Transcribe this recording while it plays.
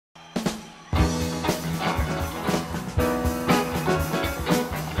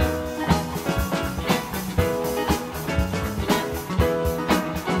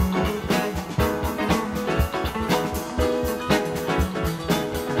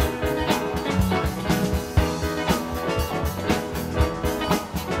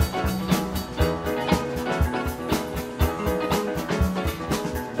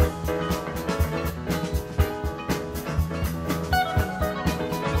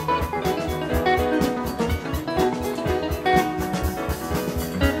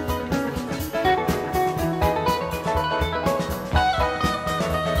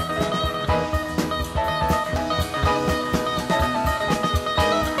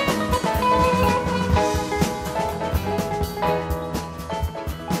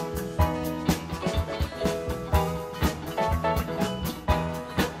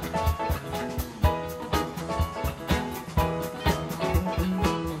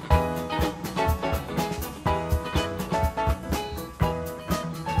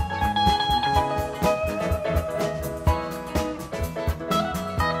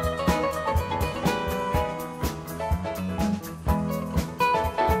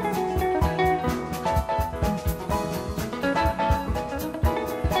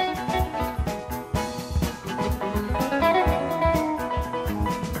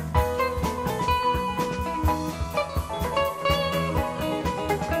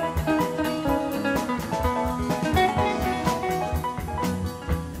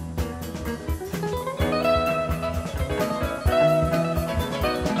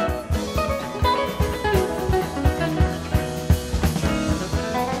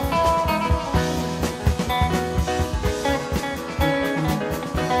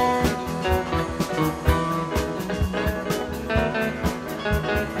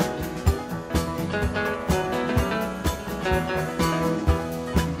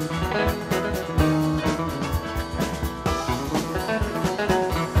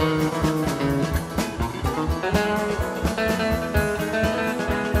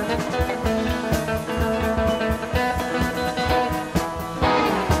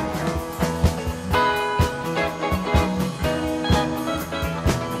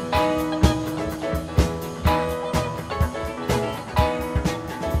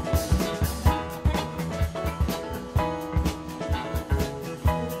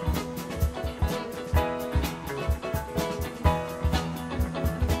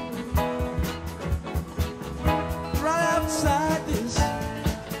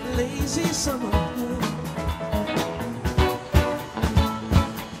lazy summer.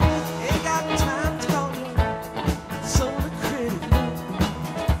 Ain't got time to call you, so the critic.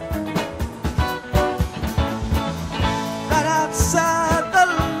 Right outside the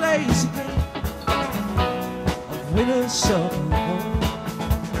lazy gate of winter summer.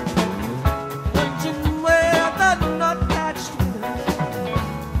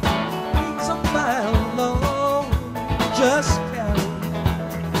 Just carry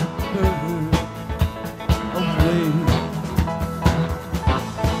her away.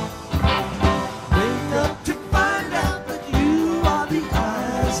 Wake up to find out that you are the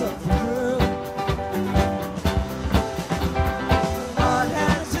eyes of the world. God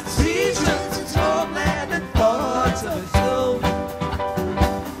has its seasons, its homeland, and parts of its own.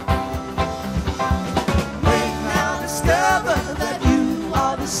 Wake now, discover that you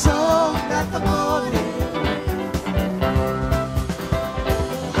are the song that the morning.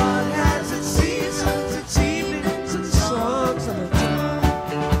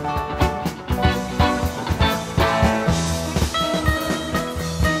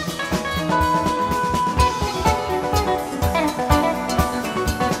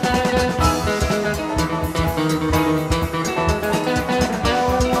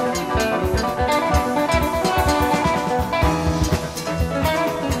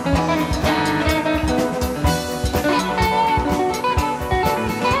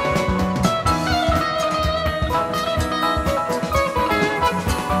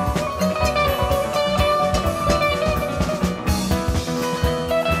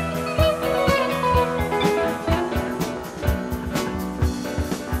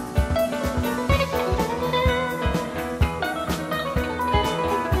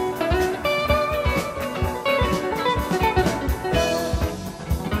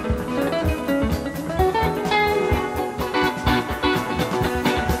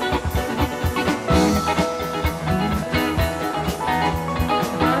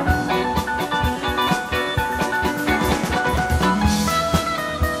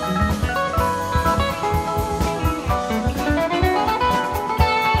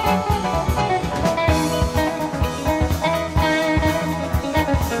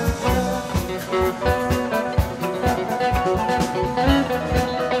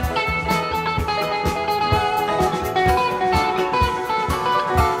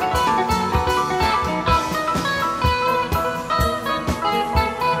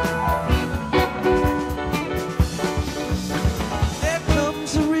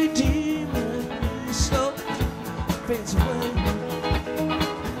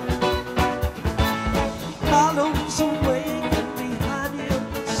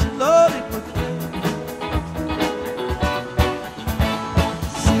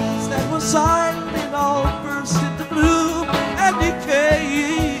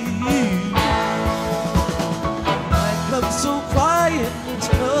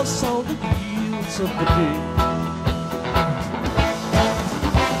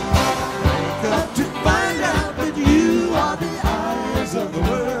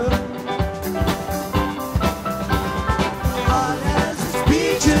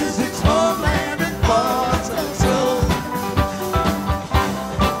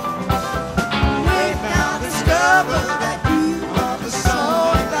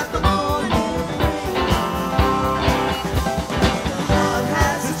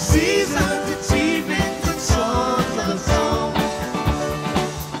 Seasons, its evenings, and songs.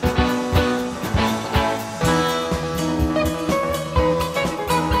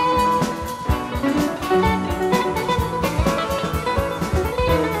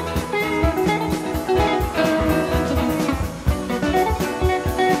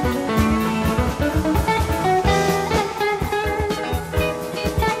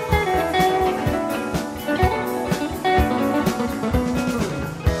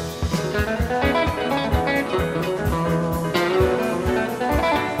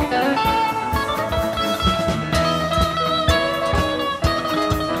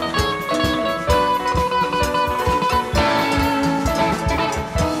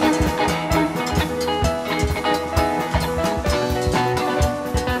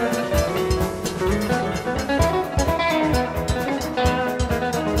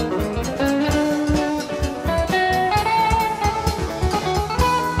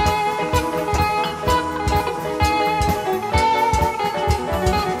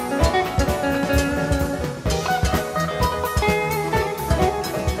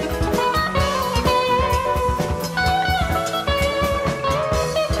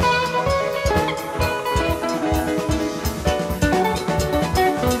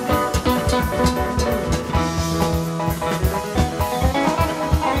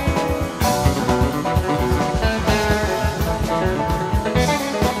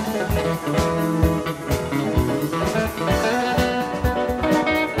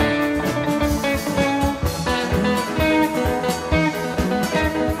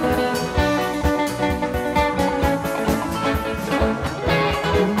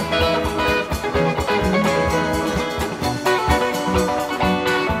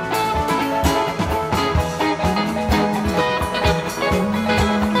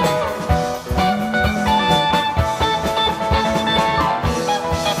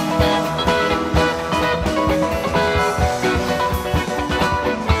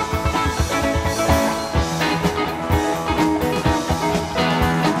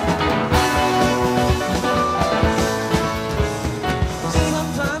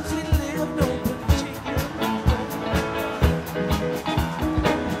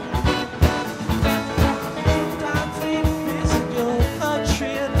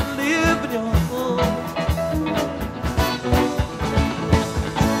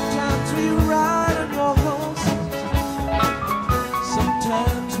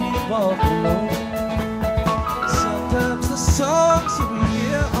 walk alone. Sometimes the songs that we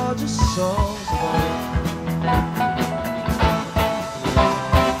hear are just songs of our own.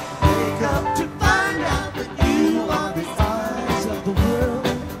 Wake up to find out that you are the eyes of the world.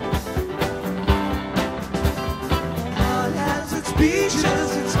 God has its beaches,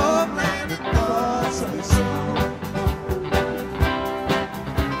 its homeland, and thoughts of its own.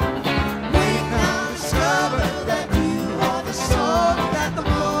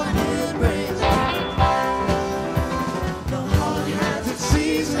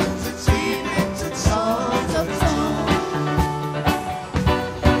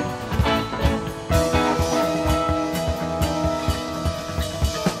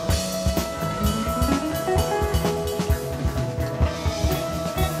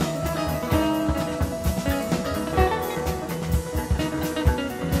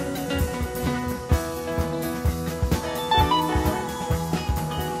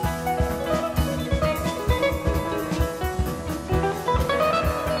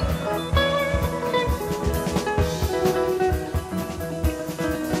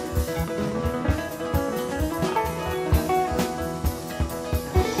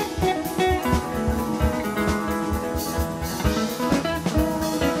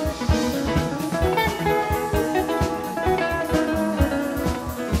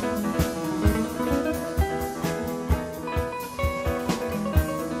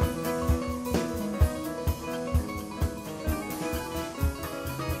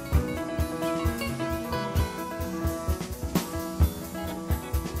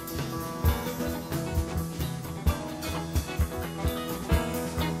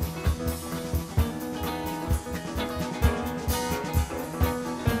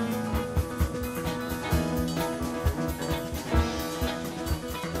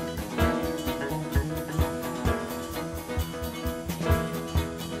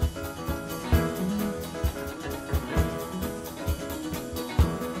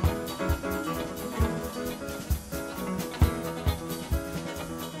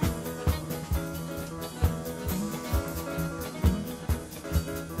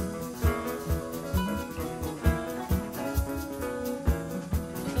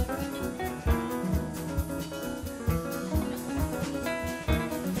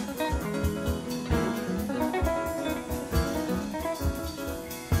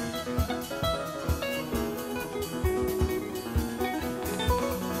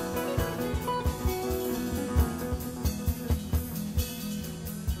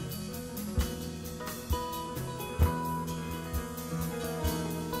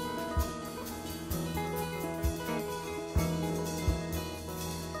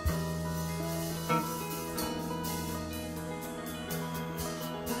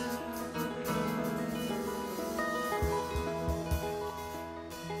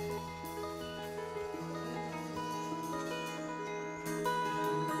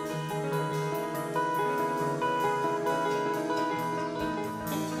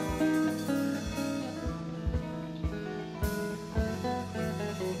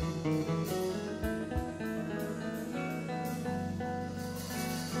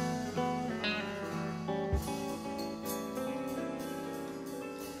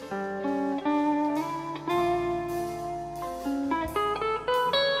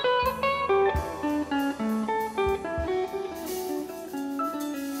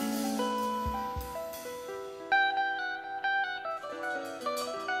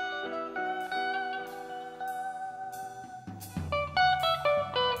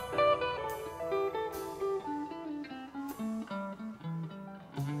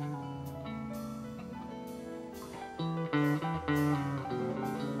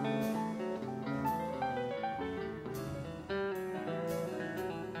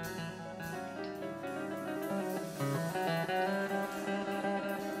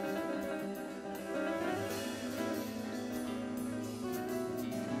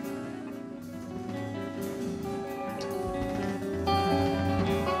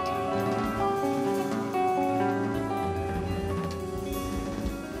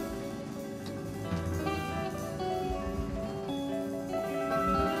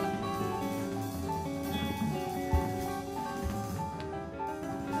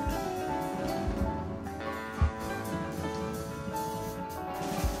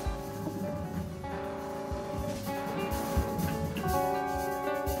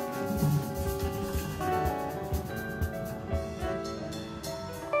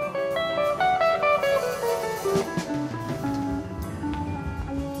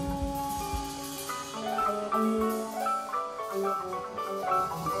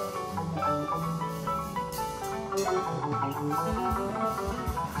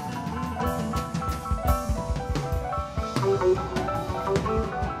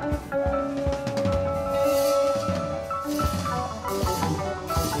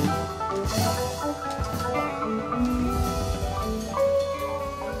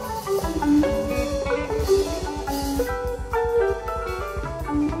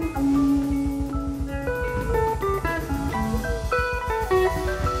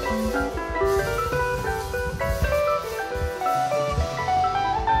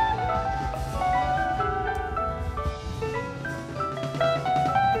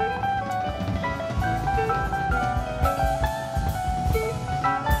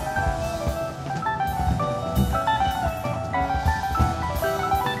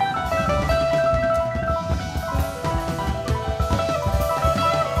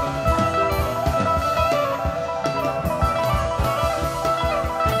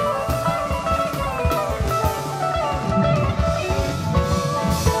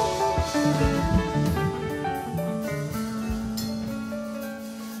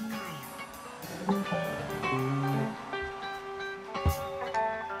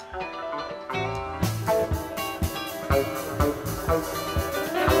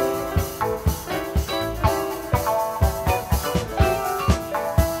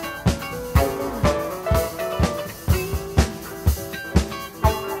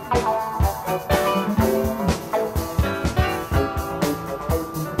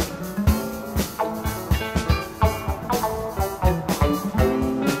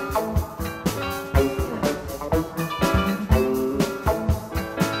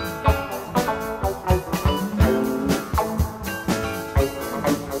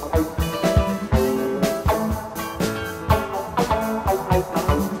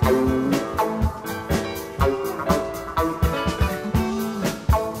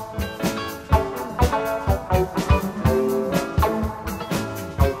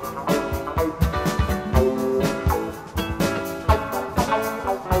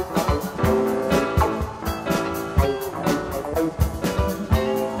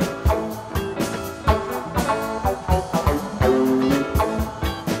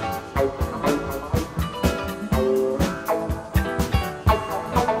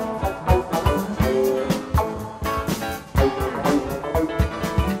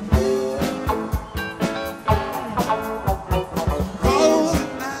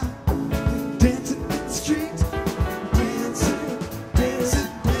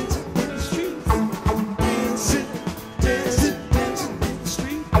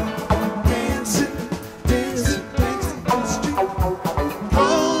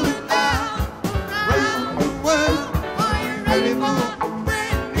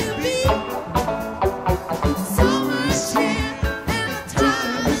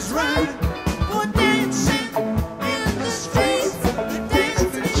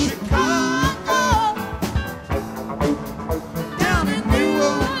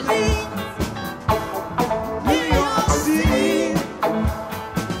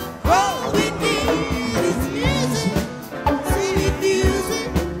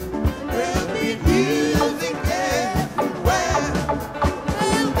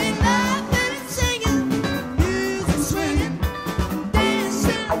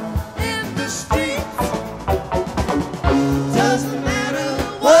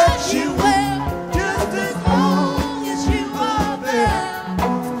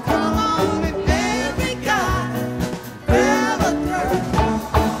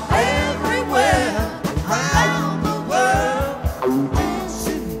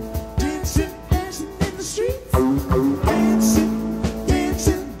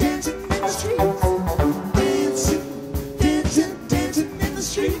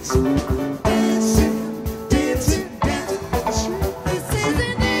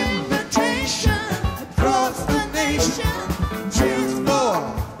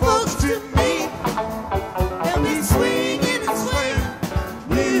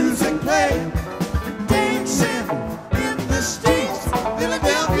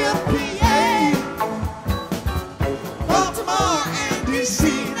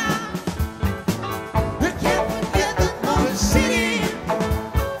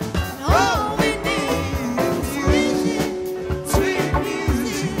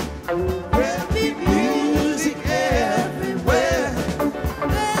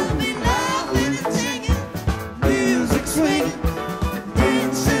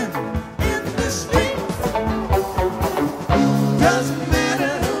 Dancing in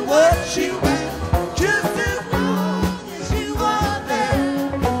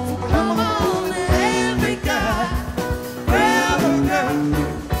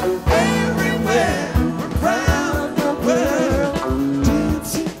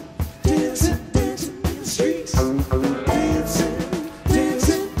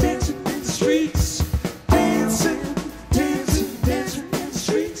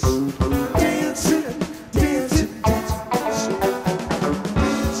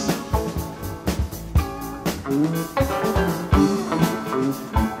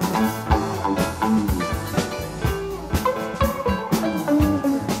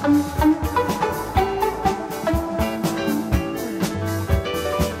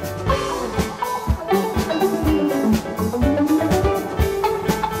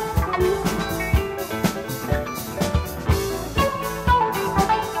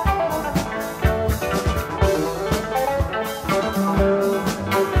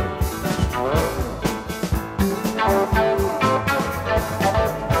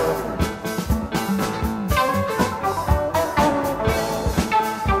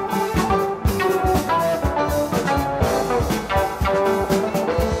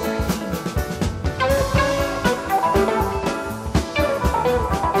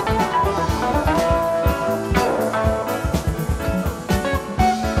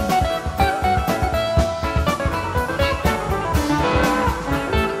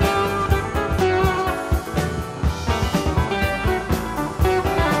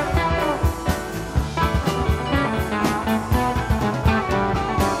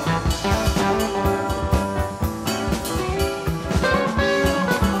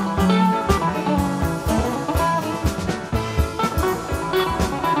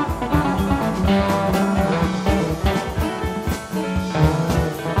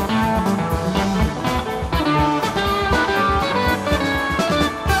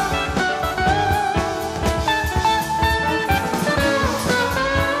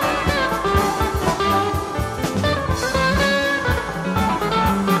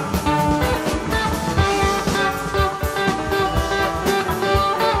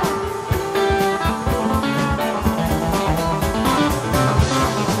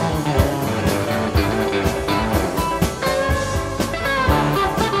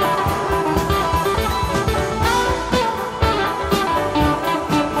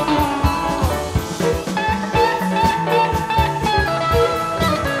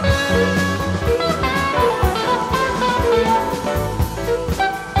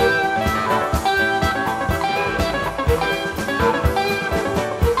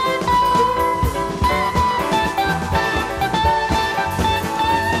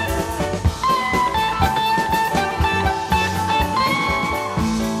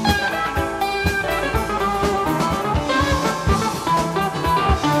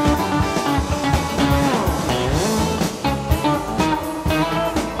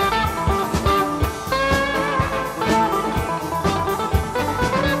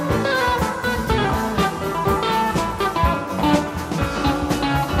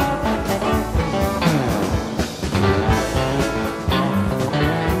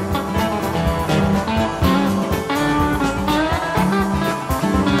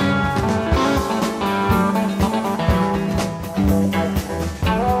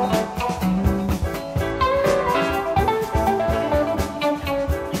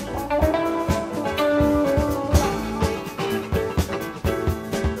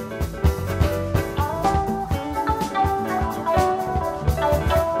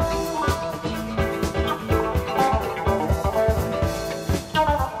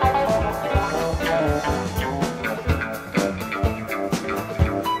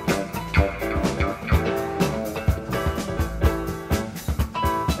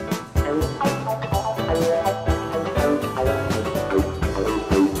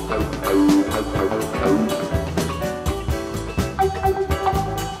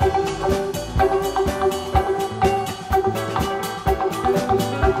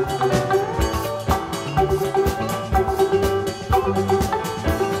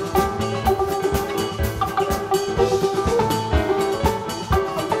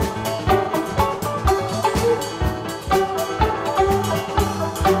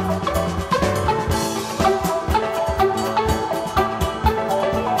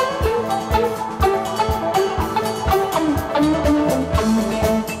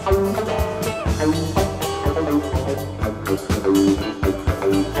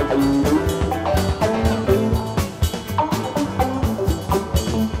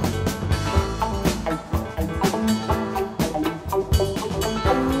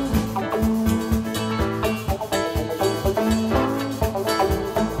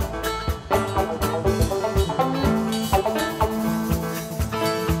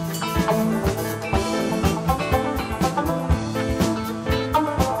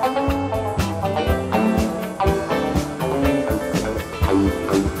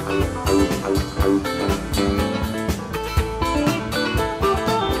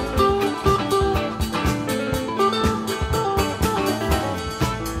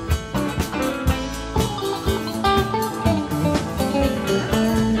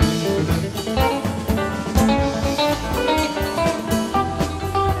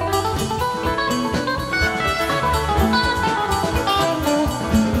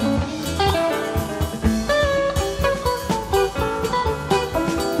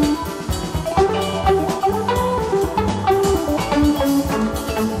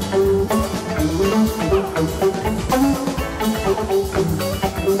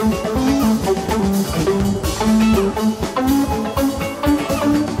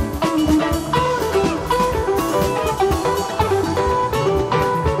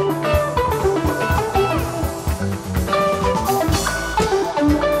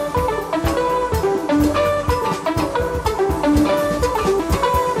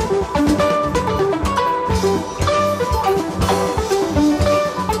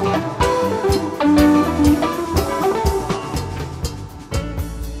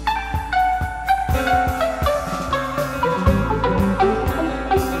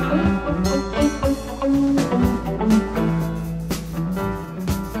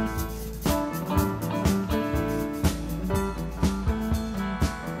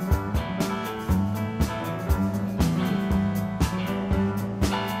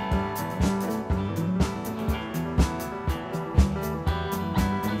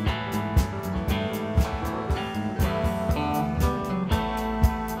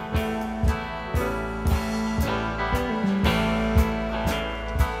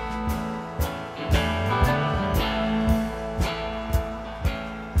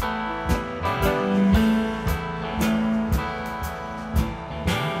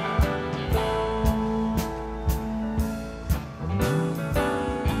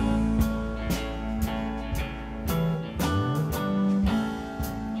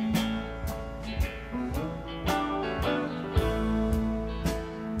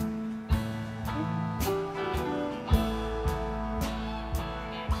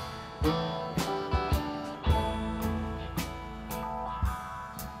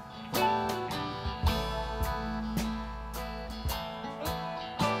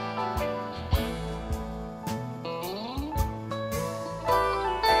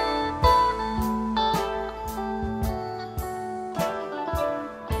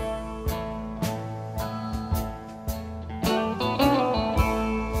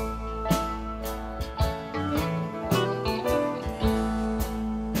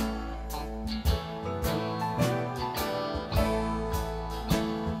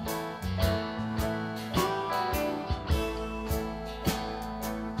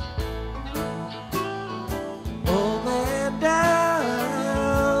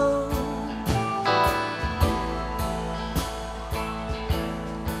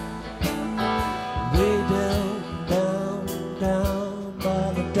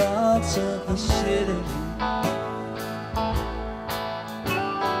streets of the city.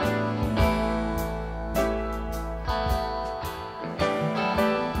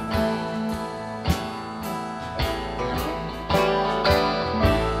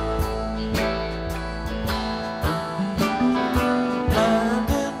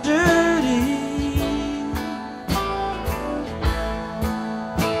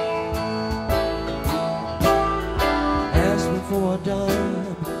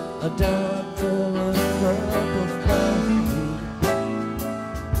 A dime for a cup of coffee.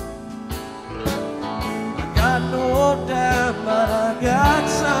 I got no dime, but I got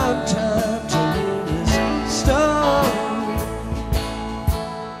some time to hear this story.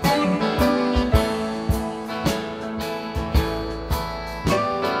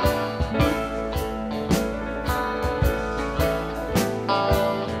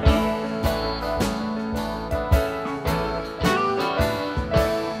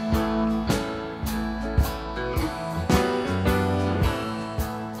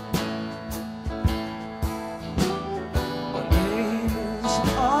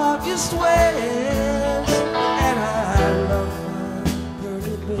 West, and I love my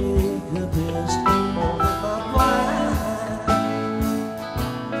pretty baby best more than my blind.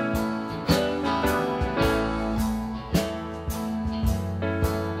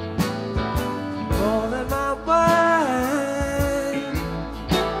 More than my wine.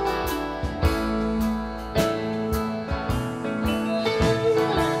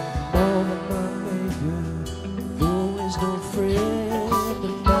 More than my baby, there is no friend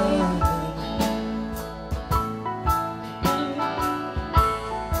of mine.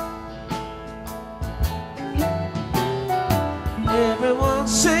 Everyone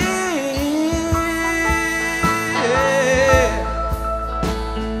say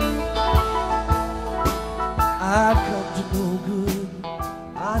I'd come to no good.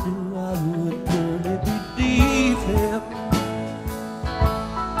 I knew I would barely believe him.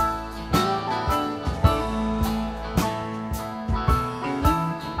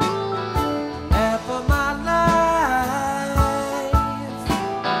 Half of my life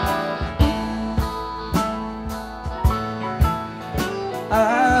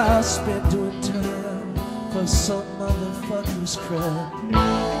I spent doing time for some motherfucker's crap.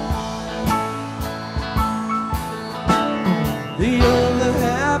 The other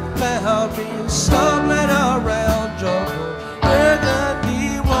half found me stumbling around jungle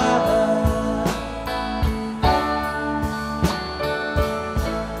burgundy wine.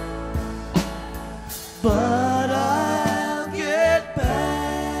 But I'll get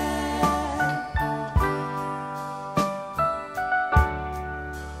back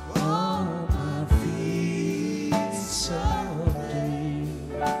on my feet someday.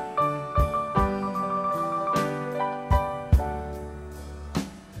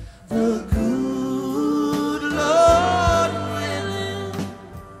 The good Lord willing,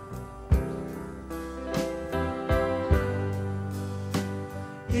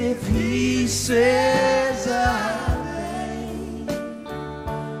 if He says I may,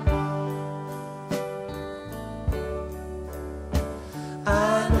 I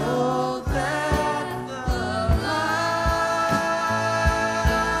know that the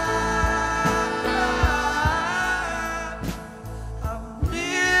life I'm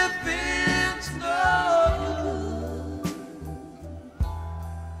living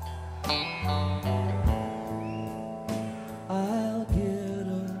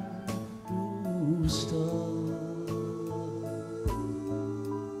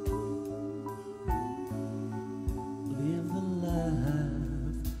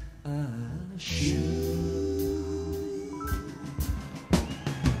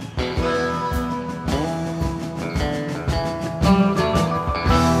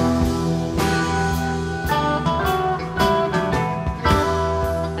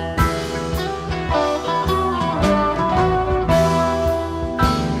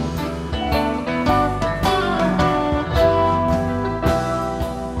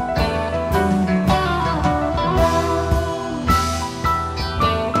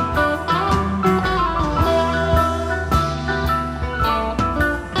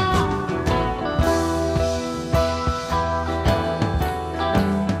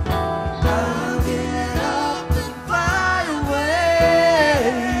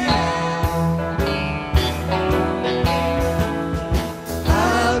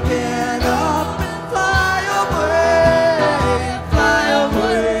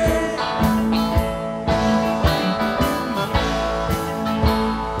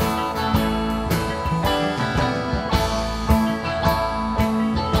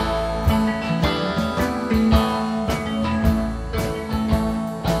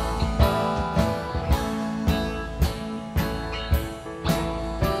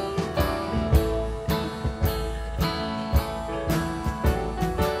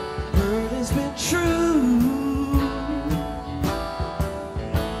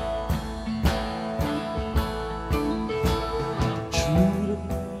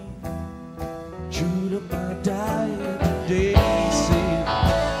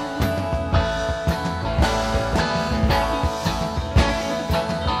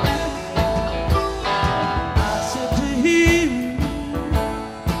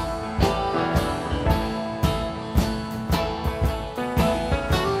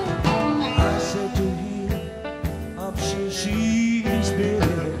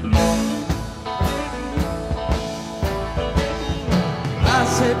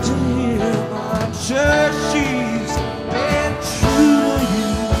sure she's been true to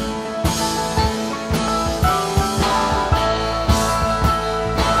you.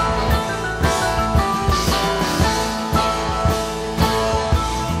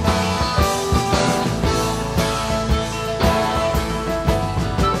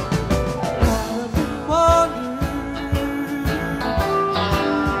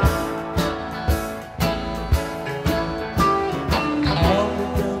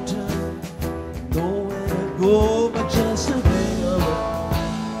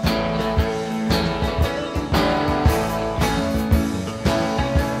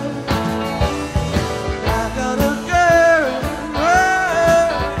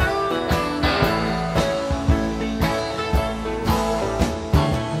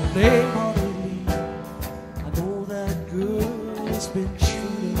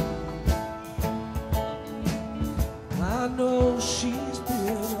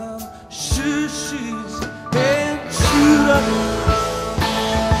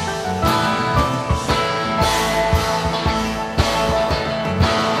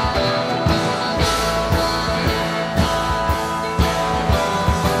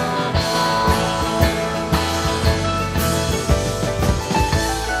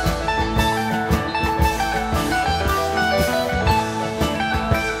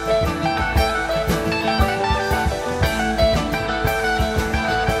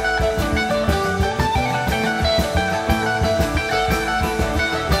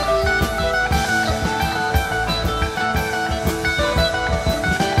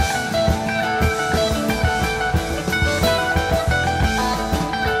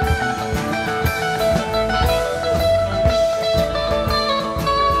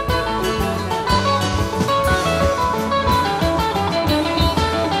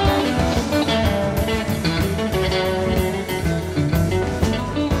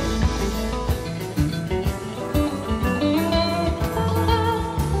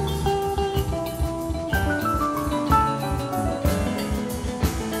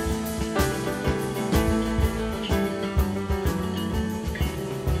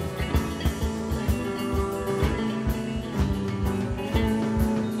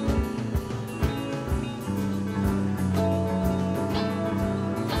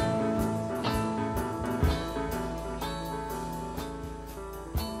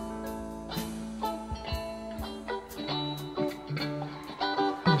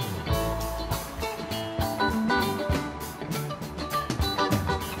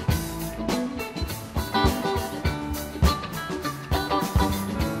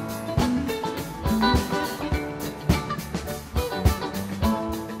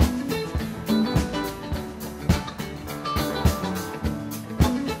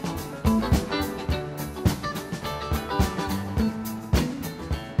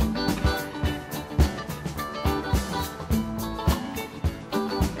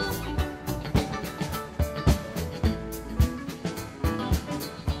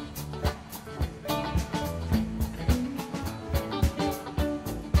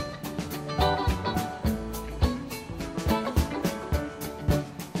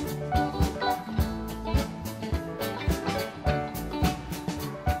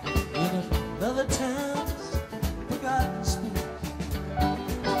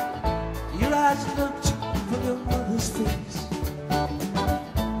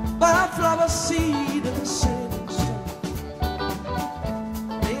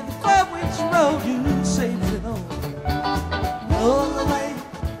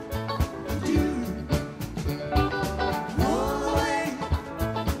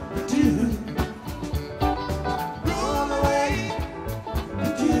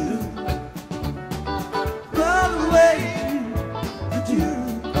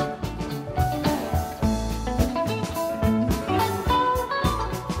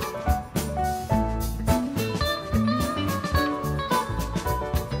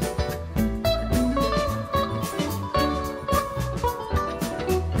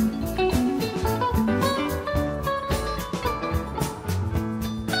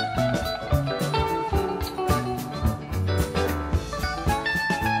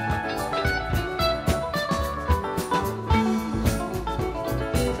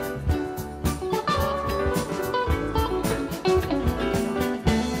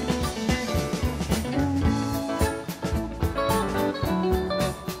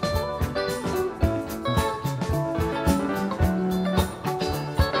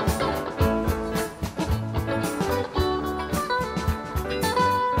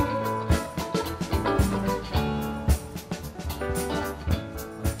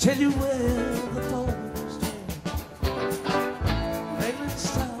 Tell you where the phones stand, England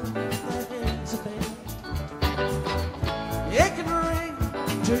style, their hands are bent.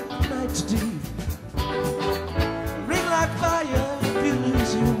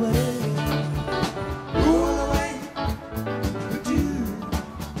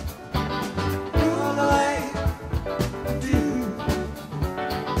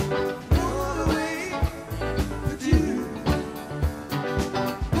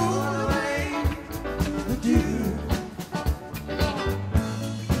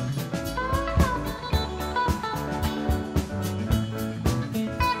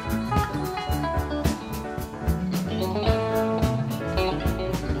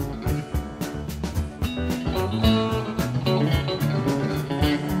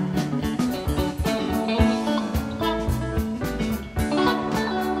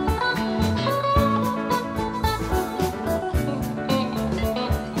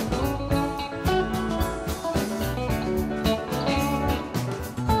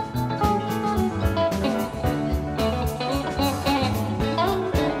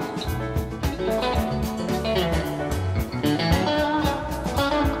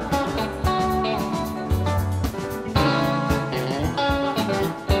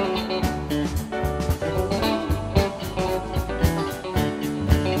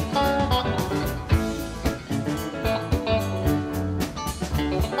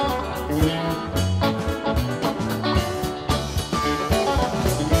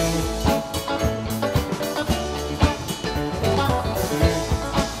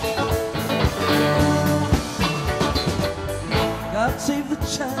 God save the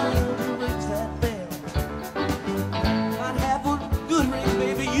child who rings that bell. Might have one good ring,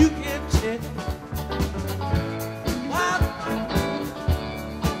 baby, you can check. Why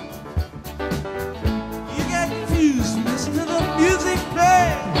you get confused, listen to the music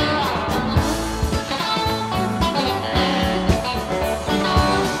play.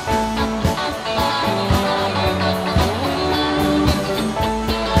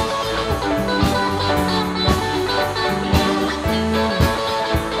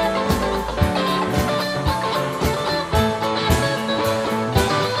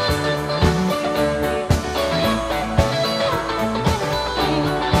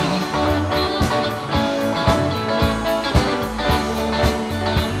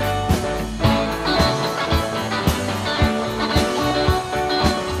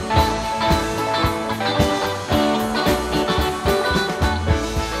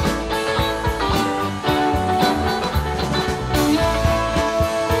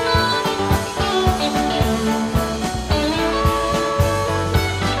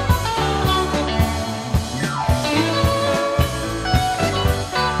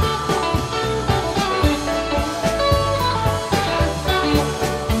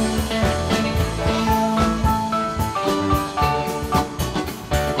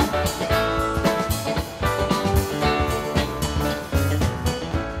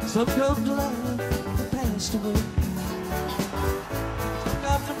 Some come to life and passed away. Some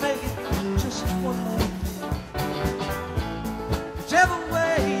got to make it just one night. Whichever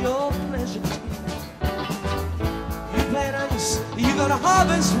way your pleasure takes, you plan ice, you're gonna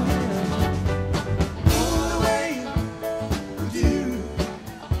harvest wind. Roll away with you.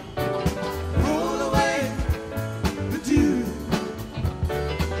 Roll away with you.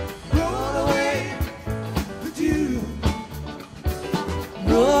 Roll away with you.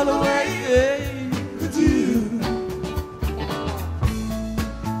 Roll away with you.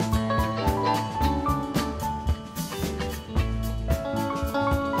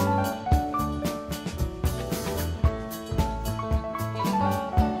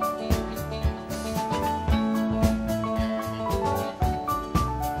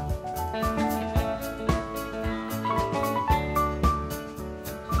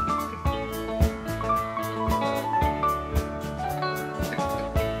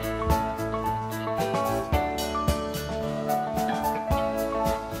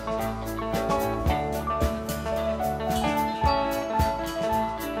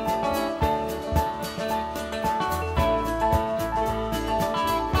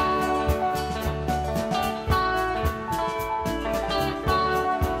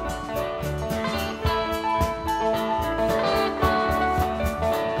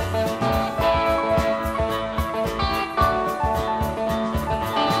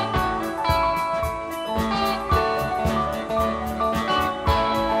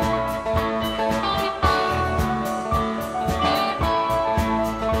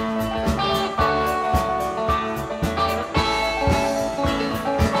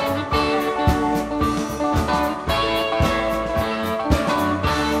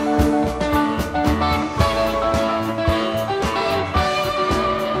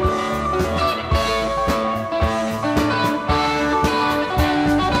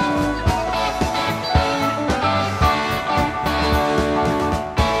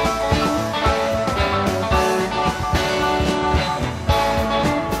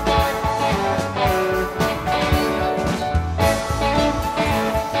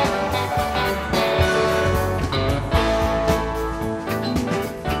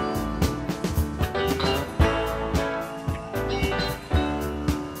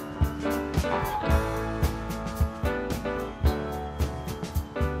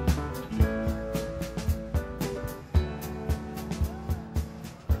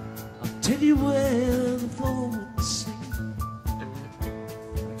 Tell you where the forwards sing,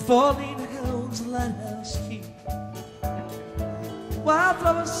 falling hounds, lighthouse key,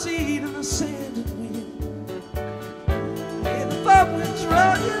 wildflower seed in the sand and wind, and the fog winds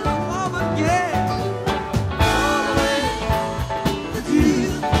running home again. Roll away with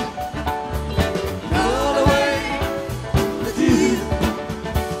you. Roll away with you.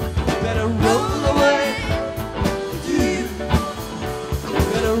 Better roll away with you.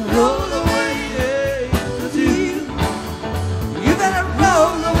 Better roll.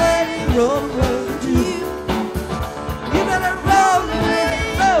 Roll away with you. You better roll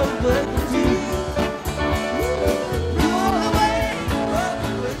with you. Roll away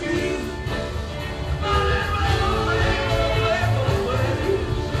with you.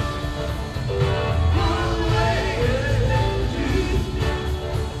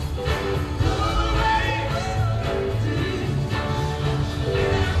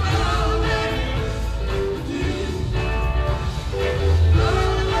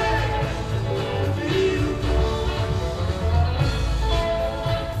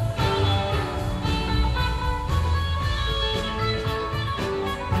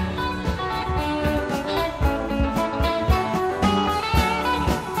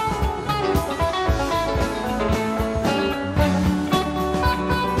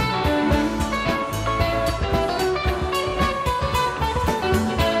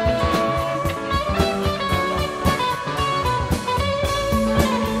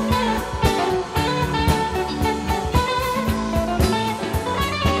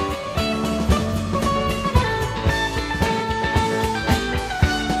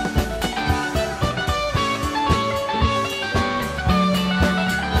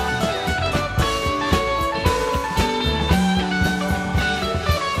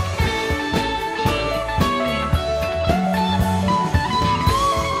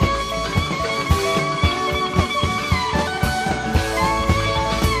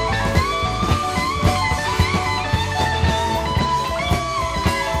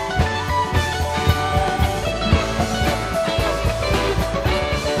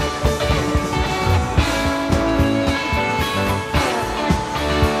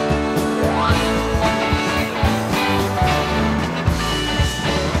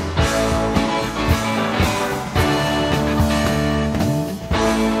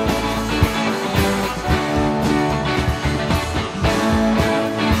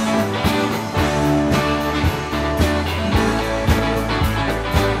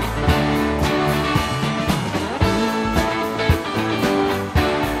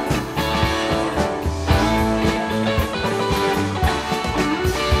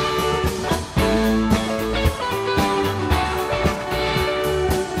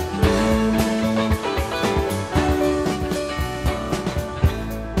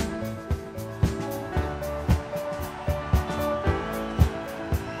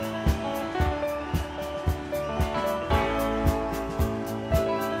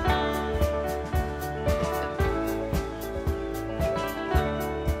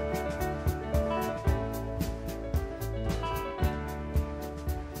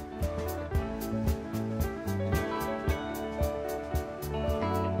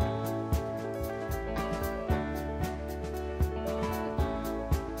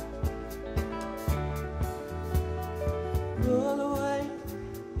 roll away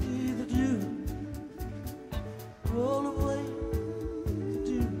the dew, roll away the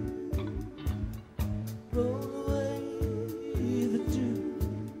dew, roll away the dew,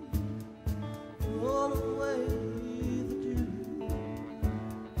 roll away the dew,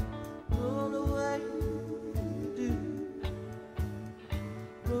 roll away the dew,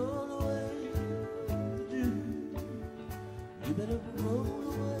 roll away the dew. You better roll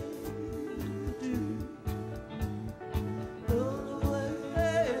away the dew, roll away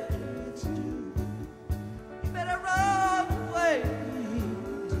its dew. You better roll away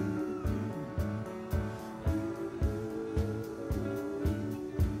the dew.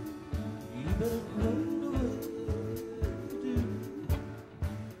 You better roll away the dew,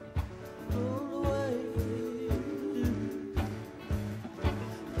 roll away the dew,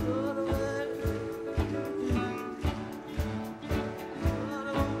 roll away the dew.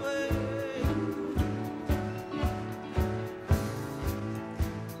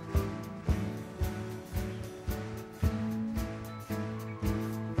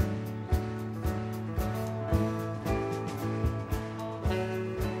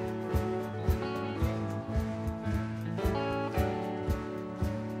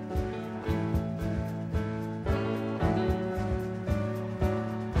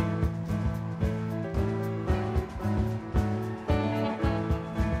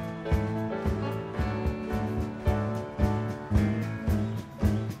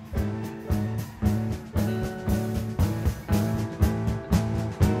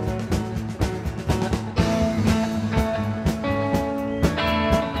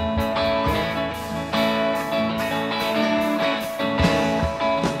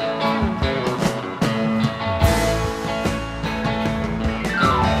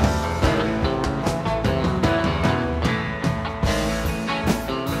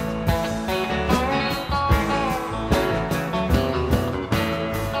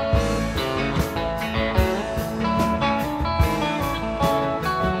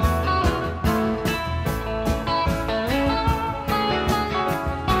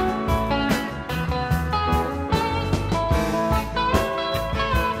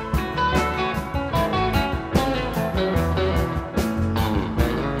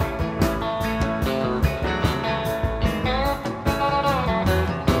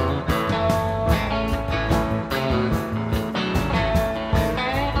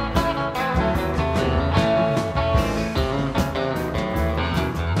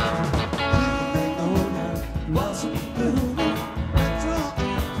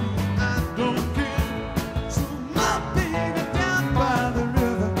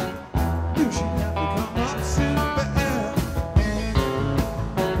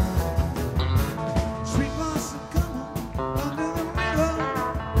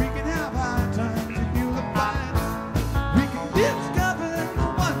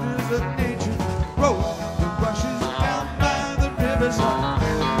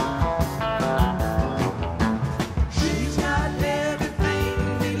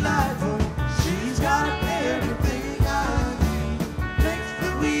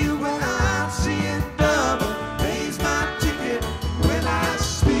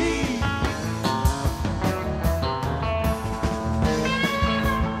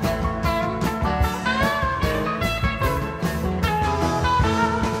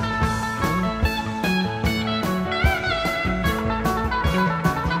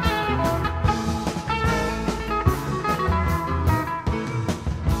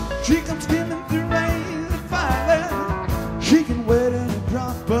 She comes skimming through rain and fire. She can wait in a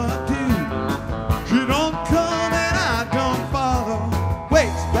drop or two. She don't come and I don't follow.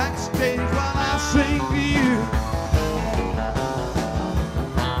 Waits backstage while I sing to you.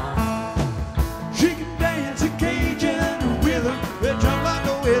 She can dance a Cajun rhythm. They jump like a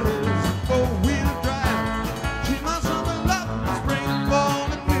willows, four-wheel drive. She's my summer love, spring,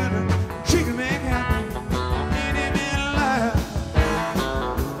 fall, and winter. She can make happy any man alive.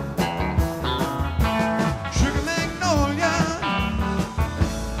 Sugar magnolia,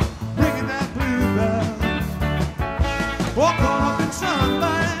 bringing that bluebell. Walk on up in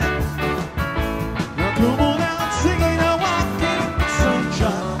sunlight. Now come on out, singing a walk in the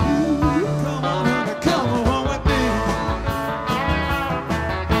sunshine. Ooh, come on, honey, come on with me.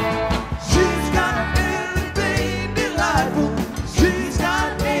 She's got everything delightful. She's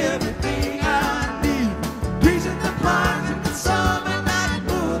got everything I need. Breeze in the pines in the summer night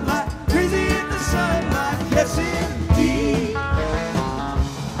moonlight. Crazy in the sunlight, yes indeed.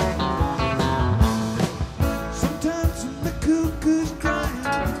 Sometimes when the cuckoo's crying,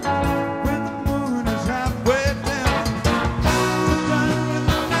 when the moon is halfway down. Sometimes when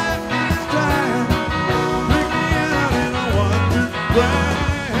the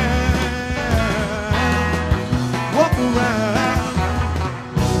walk around.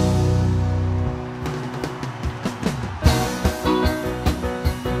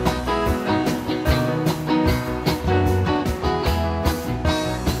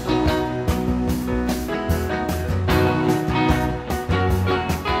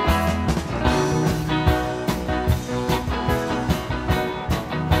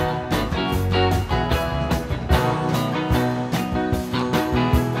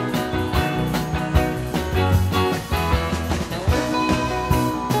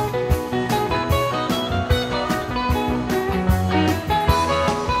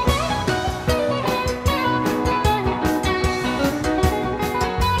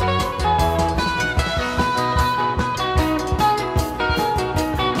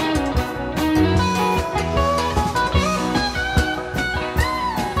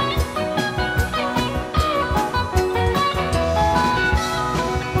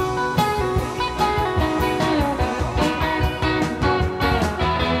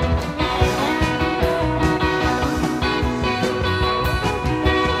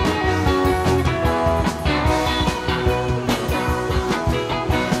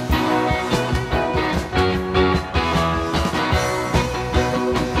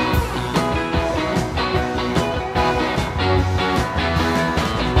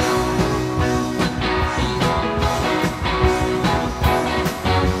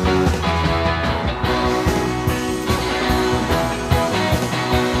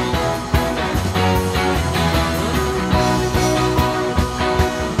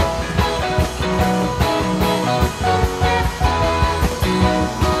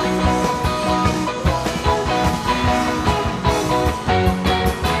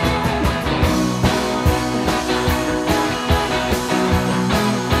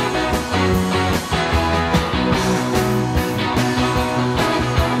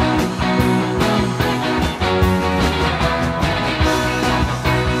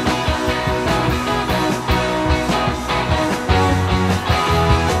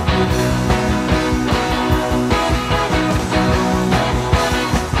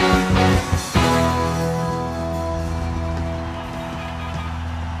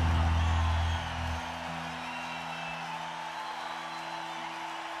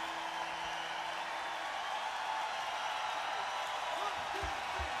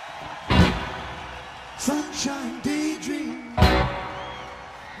 Sunshine daydream,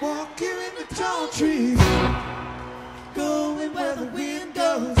 walking in the tall trees, going where the wind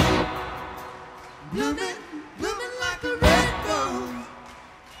goes, blooming, blooming like a red rose.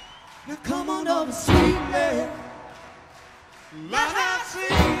 Now come on over, sweet lady, like I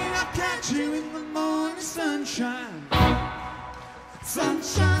seen, I'll catch you in the morning sunshine.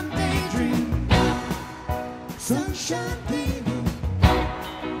 Sunshine daydream, sunshine daydream.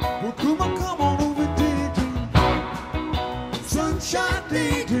 Well, come on over, daydream. Sunshine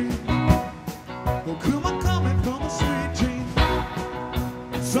daydream. Well, come on, coming from a sweet dream.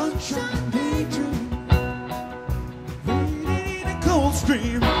 Sunshine daydream. Waiting in a cold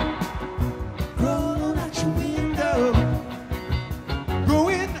stream. Crawling at your window.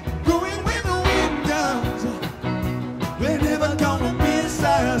 Going where the wind goes. They're never gonna miss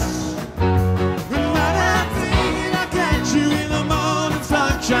us. When I think I catch you in the morning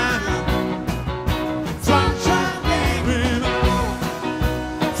sunshine. Sunshine daydream.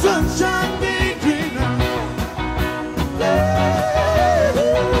 Sunshine daydream.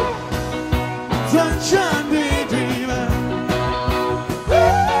 Sunshine daydream.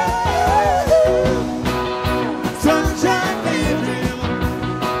 Sunshine daydream.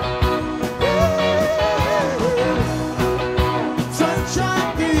 Sunshine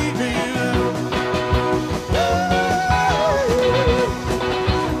daydream.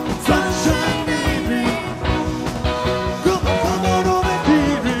 Sunshine daydream. Come on over,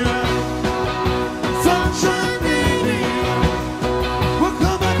 daydream. Sunshine daydream. We're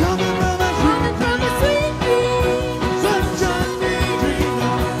coming from the sweet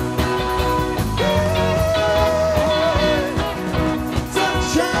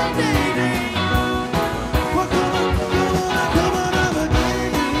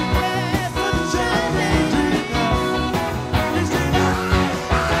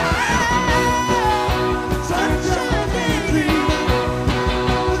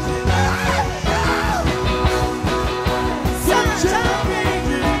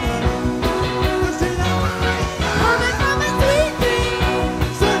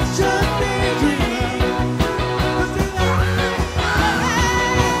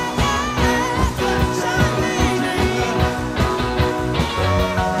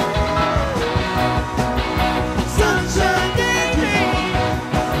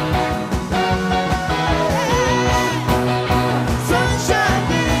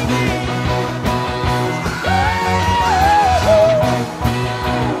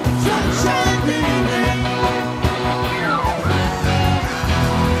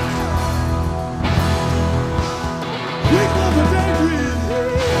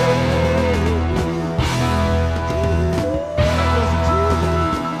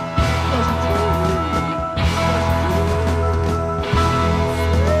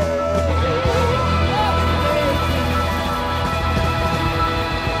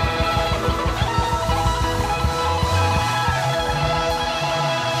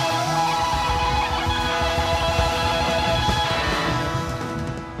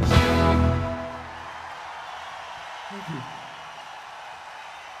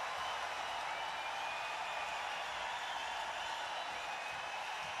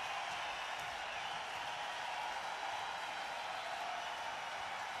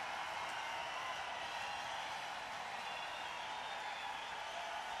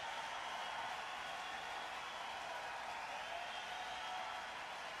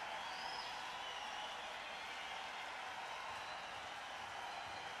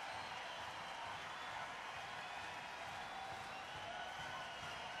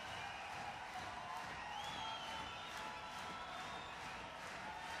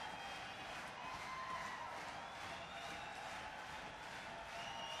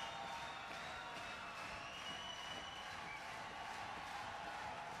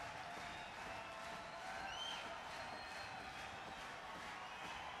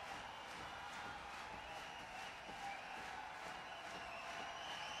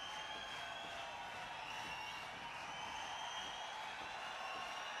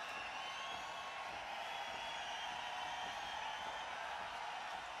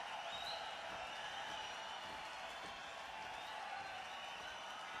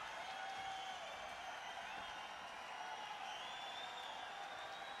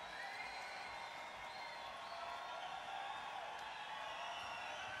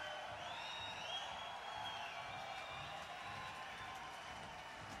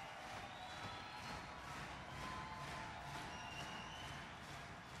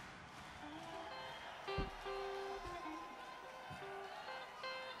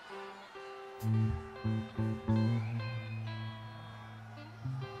Thank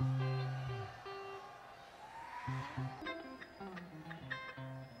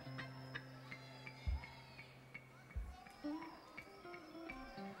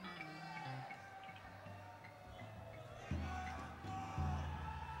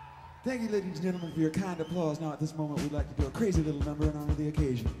you, ladies and gentlemen, for your kind applause. Now, at this moment, we'd like to do a crazy little number in honor of the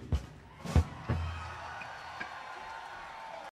occasion.